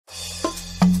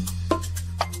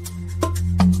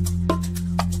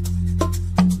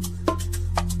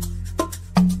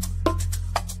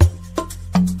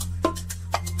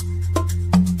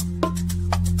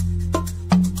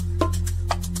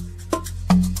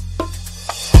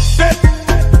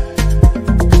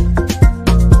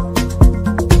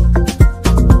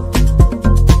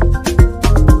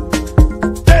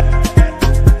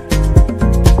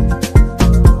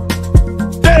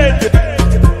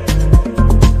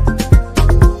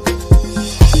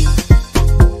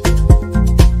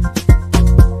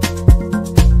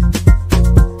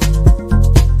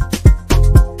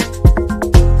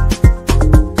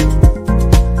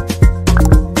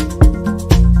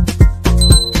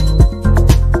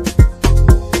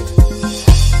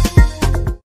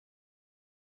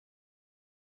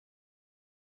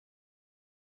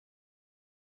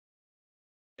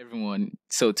everyone.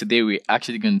 So today we're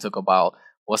actually going to talk about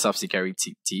WhatsApp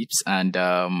security tips and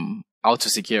how to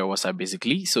secure WhatsApp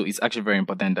basically. So it's actually very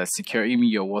important that securing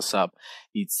your WhatsApp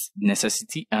it's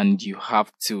necessity, and you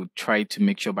have to try to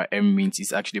make sure by every means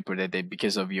it's actually protected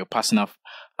because of your personal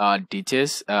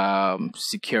details,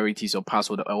 securities or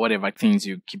password or whatever things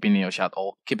you keeping in your chat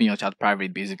or keeping your chat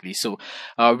private basically. So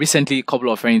recently a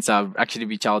couple of friends have actually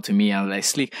reached out to me and like,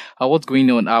 Slick, what's going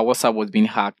on? Our WhatsApp was being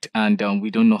hacked and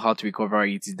we don't know how to recover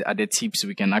it. Are there tips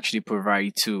we can actually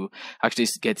provide to actually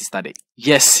get it started?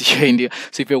 Yes, you're in there.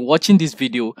 So if you're watching this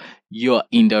video, you're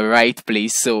in the right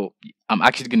place. So I'm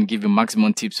actually going to give you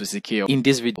maximum tips to secure in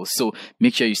this video. So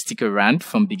make sure you stick around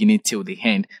from beginning till the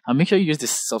end and make sure you use the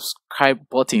subscribe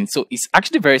button. So it's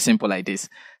actually very simple like this.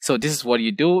 So this is what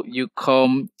you do. You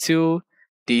come to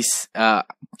this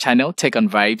channel, Tech and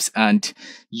Vibes, and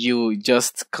you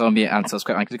just come here and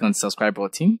subscribe and click on the subscribe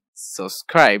button.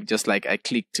 Subscribe just like I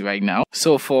clicked right now.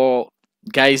 So for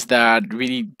guys that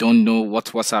really don't know what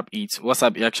WhatsApp is,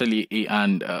 WhatsApp is actually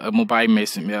a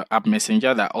mobile app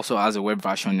messenger that also has a web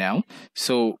version now.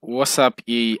 So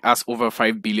WhatsApp has over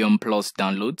 5 billion plus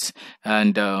downloads,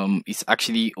 and it's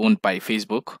actually owned by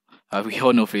Facebook. We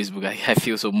all know Facebook. I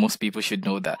feel so most people should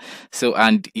know that. So,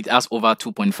 and it has over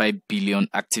 2.5 billion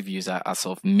active users as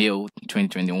of May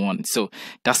 2021. So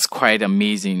that's quite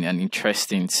amazing and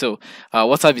interesting. So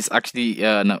WhatsApp is actually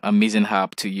an amazing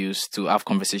app to use to have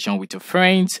conversation with your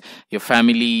friends, your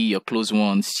family, your close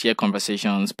ones, share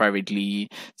conversations privately,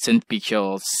 send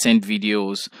pictures, send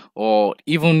videos, or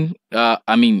even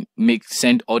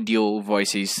send audio,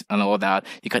 voices, and all that.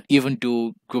 You can even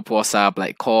do group WhatsApp,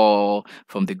 like call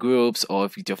from the groups, or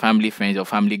if it's your family, friends, or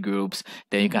family groups,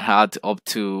 then you can add up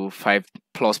to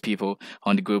 5+ people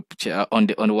on the group on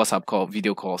the WhatsApp call,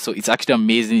 video call. So it's actually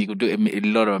amazing. You could do a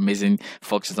lot of amazing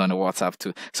functions on the WhatsApp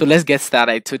too. So let's get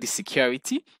started to the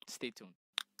security. Stay tuned.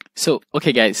 So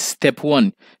okay guys, step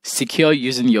 1, secure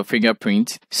using your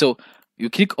fingerprint. So you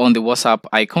click on the WhatsApp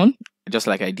icon just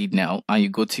like I did now, and you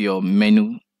go to your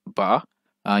menu bar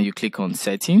and you click on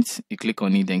settings. You click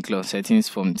on it, then click on settings.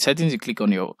 From settings you click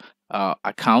on your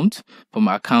account. From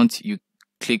account you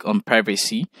click on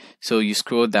privacy. So you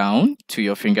scroll down to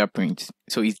your fingerprint.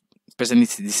 So it's presently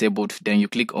disabled. Then you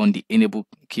click on the enable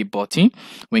key button.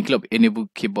 When you click on enable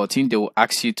key button, they will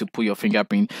ask you to put your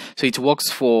fingerprint. So it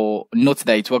works for, note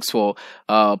that it works for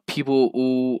people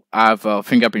who have a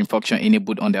fingerprint function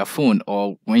enabled on their phone,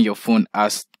 or when your phone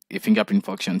has a fingerprint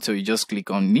function. So you just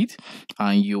click on it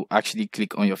and you actually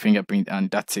click on your fingerprint, and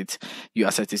that's it. You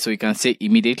accept it. So you can say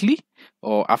immediately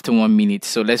or after 1 minute.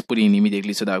 So let's put in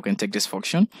immediately so that we can take this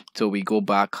function. So we go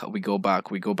back, we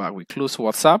close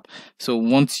WhatsApp. So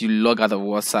once you log out of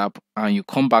WhatsApp and you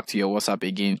come back to your WhatsApp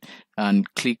again and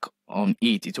click on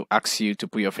it, it will ask you to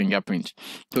put your fingerprint.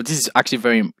 So this is actually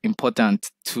very important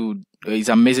to it's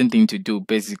an amazing thing to do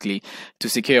basically to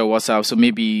secure your WhatsApp. So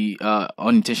maybe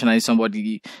unintentionally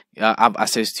somebody have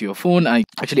access to your phone and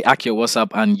actually hack your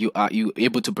WhatsApp, and you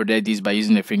able to protect this by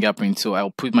using a fingerprint. So I'll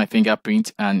put my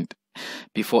fingerprint and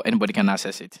before anybody can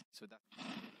access it. So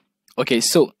okay,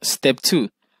 so step 2.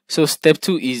 So step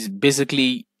 2 is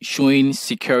basically showing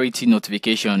security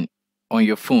notification on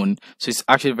your phone. So it's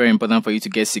actually very important for you to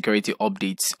get security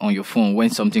updates on your phone when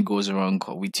something goes wrong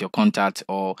with your contact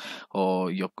or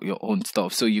your own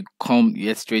stuff. So you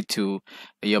get straight to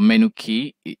your menu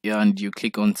key and you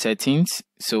click on settings.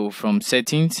 So from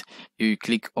settings you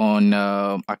click on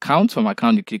account. From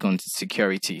account you click on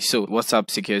security. So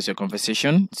WhatsApp secures your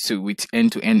conversation, so with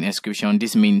end-to-end encryption.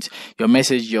 This means your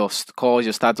message, your calls,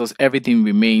 your status, everything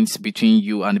remains between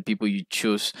you and the people you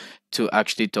choose to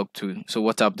actually talk to. So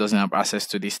WhatsApp doesn't have access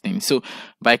to this thing. So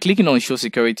by clicking on show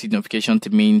security notification,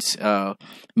 it means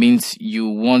you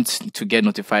want to get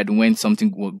notified when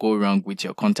something will go wrong with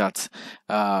your contact.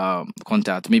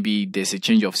 Maybe there's a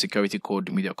change of security code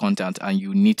with your contact and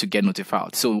you need to get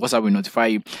notified. So WhatsApp will notify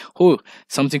you, oh,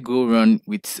 something go wrong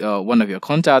with one of your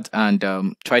contacts, and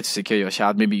try to secure your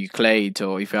chat. Maybe you clear it,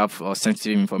 or if you have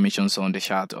sensitive information on the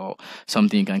chat or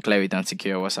something, you can clear it and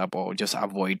secure WhatsApp, or just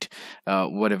avoid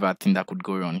whatever thing that could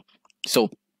go wrong. So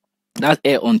that's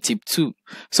it on tip 2.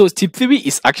 So tip 3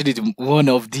 is actually one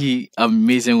of the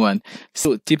amazing one.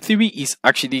 So tip 3 is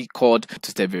actually called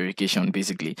two-step verification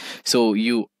basically. So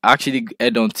you actually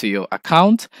head on to your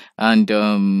account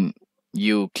and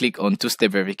you click on two-step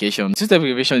verification. Two-step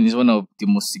verification is one of the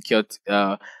most secured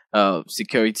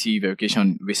security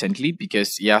verification recently,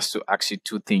 because it has to ask you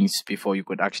 2 things before you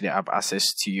could actually have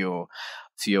access to your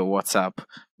WhatsApp,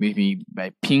 maybe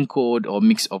by PIN code or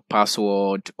mix of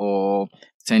password or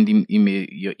sending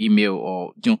your email,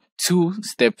 or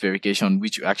two-step verification,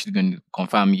 which you're actually going to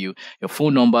confirm your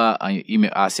phone number and your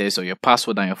email access, or your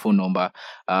password and your phone number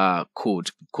code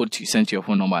you send to your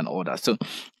phone number and all that. So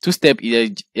two-step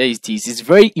it's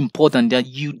very important that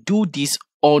you do this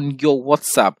on your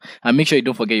WhatsApp, and make sure you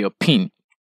don't forget your PIN.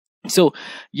 So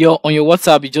on your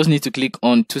WhatsApp, you just need to click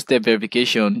on two-step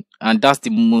verification, and that's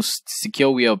the most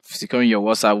secure way of securing your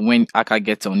WhatsApp when hacker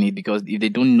gets on it, because if they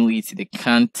don't know it, they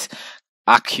can't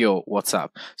hack your WhatsApp.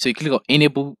 So you click on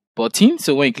enable button.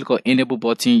 So when you click on enable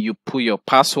button, you put your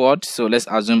password. So let's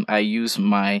assume I use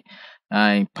my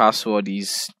password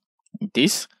is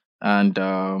this,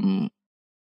 and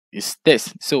it's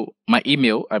this. So my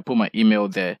email, I put my email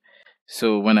there.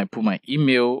 So when I put my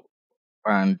email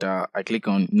and I click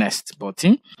on next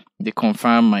button, they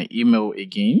confirm my email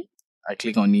again. I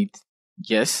click on it,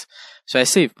 yes. So I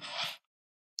save.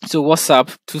 So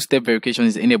WhatsApp two-step verification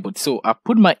is enabled. So I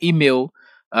put my email,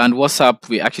 and WhatsApp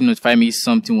will actually notify me if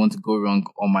something wants to go wrong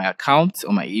on my account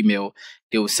or my email.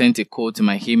 They will send a code to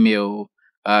my email,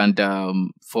 and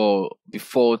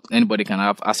before anybody can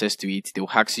have access to it, they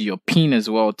will ask you your PIN as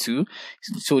well too.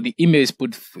 So the email is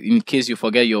put in case you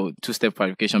forget your two-step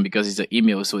verification, because it's an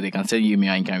email, so they can send you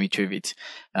email and you can retrieve it,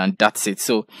 and that's it.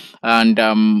 So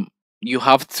you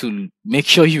have to make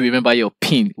sure you remember your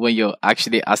PIN when you're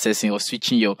actually accessing or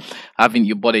switching you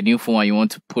bought a new phone and you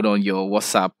want to put on your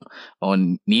WhatsApp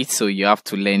on it. So you have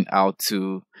to learn how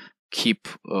to keep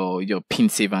your PIN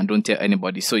safe and don't tell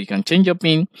anybody. So you can change your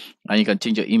PIN, and you can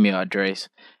change your email address,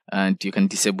 and you can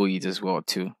disable it as well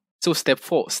too. So step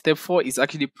 4 is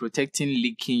actually protecting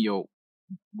linking your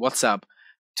WhatsApp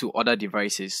to other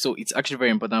devices. So it's actually very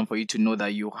important for you to know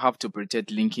that you have to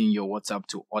protect linking your WhatsApp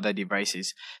to other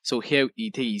devices. So here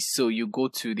it is. So you go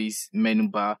to this menu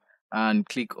bar and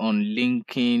click on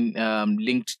linking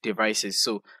linked devices.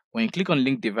 So when you click on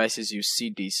linked devices, you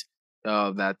see this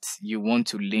that you want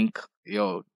to link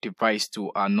your device to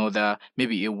another,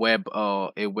 maybe a web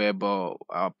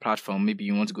platform. Maybe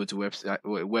you want to go to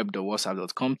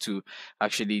web.whatsapp.com to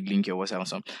actually link your WhatsApp or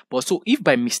something. But so if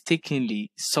by mistakenly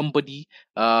somebody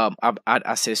have had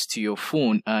access to your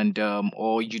phone, and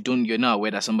or you're not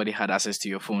aware that somebody had access to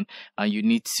your phone, and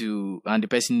the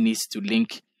person needs to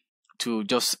link to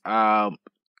just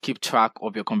keep track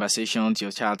of your conversations, your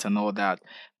chats, and all that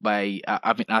by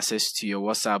having access to your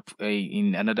WhatsApp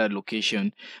in another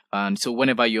location. And so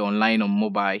whenever you're online on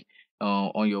mobile,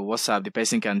 on your WhatsApp, the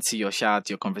person can see your chat,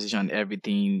 your conversation, and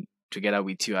everything together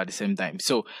with you at the same time.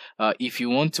 So if you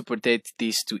want to protect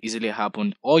this to easily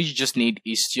happen, all you just need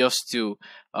is just to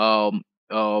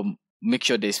make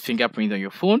sure there's fingerprint on your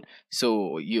phone.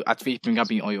 So you activate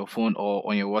fingerprint on your phone or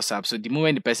on your WhatsApp. So the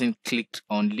moment the person clicked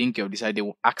on link you've decided, they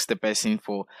will ask the person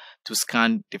to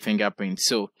scan the fingerprint.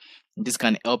 So this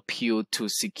can help you to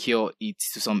secure it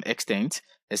to some extent,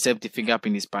 except the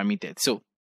fingerprint is permitted. So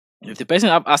if the person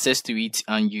have access to it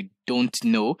and you don't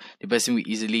know, the person will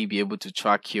easily be able to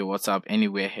track your WhatsApp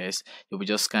anywhere else. You will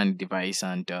just scan the device,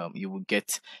 and you will get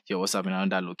your WhatsApp in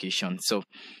another location. So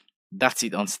that's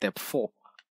it on step 4.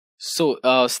 So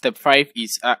step 5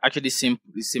 is actually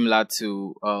similar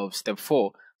to step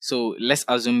 4. So let's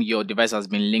assume your device has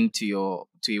been linked to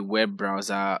a web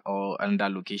browser or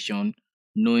another location,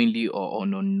 knowingly or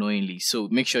unknowingly. So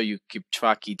make sure you keep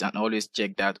track it and always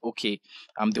check that, okay,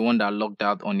 I'm the one that logged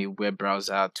out on a web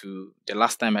browser. To the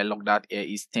last time I logged out here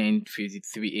is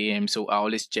 10:53 a.m. So I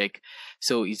always check.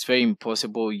 So it's very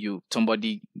impossible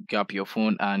somebody grab your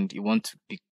phone and you want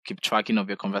to keep tracking of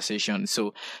your conversation.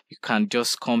 So you can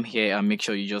just come here and make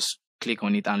sure you just click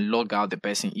on it and log out the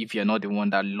person if you're not the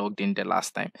one that logged in the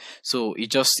last time. So it's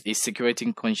just a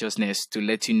security consciousness to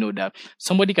let you know that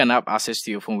somebody can have access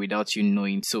to your phone without you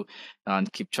knowing. So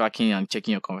and keep tracking and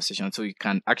checking your conversation, so you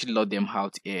can actually log them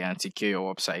out here and secure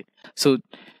your website. So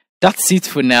that's it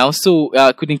for now. So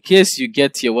in case you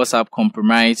get your WhatsApp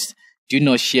compromised, do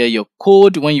not share your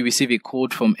code. When you receive a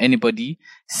code from anybody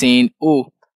saying,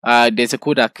 oh, there's a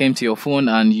code that came to your phone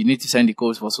and you need to send the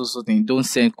code for so thing, don't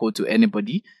send code to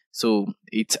anybody. So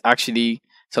it's actually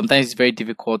sometimes it's very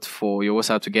difficult for your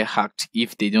WhatsApp to get hacked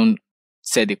if they don't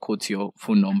set the code to your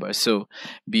phone number. So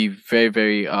be very,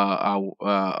 very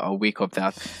awake of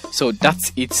that. So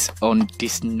that's it on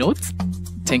this note.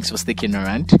 Thanks for sticking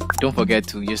around. Don't forget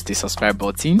to use the subscribe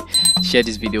button, share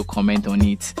this video, comment on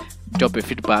it, drop a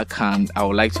feedback, and I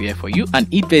would like to hear from you. And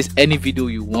if there's any video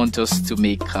you want us to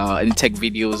make, any tech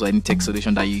videos or any tech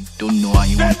solution that you don't know and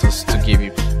you want us to give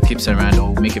you tips around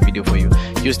or make a video for you,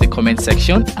 use the comment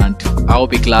section and I'll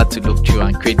be glad to look through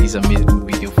and create this amazing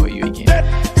video for you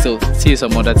again. So see you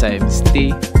some other time.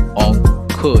 Stay on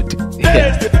code.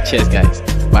 Cheers guys.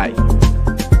 Bye.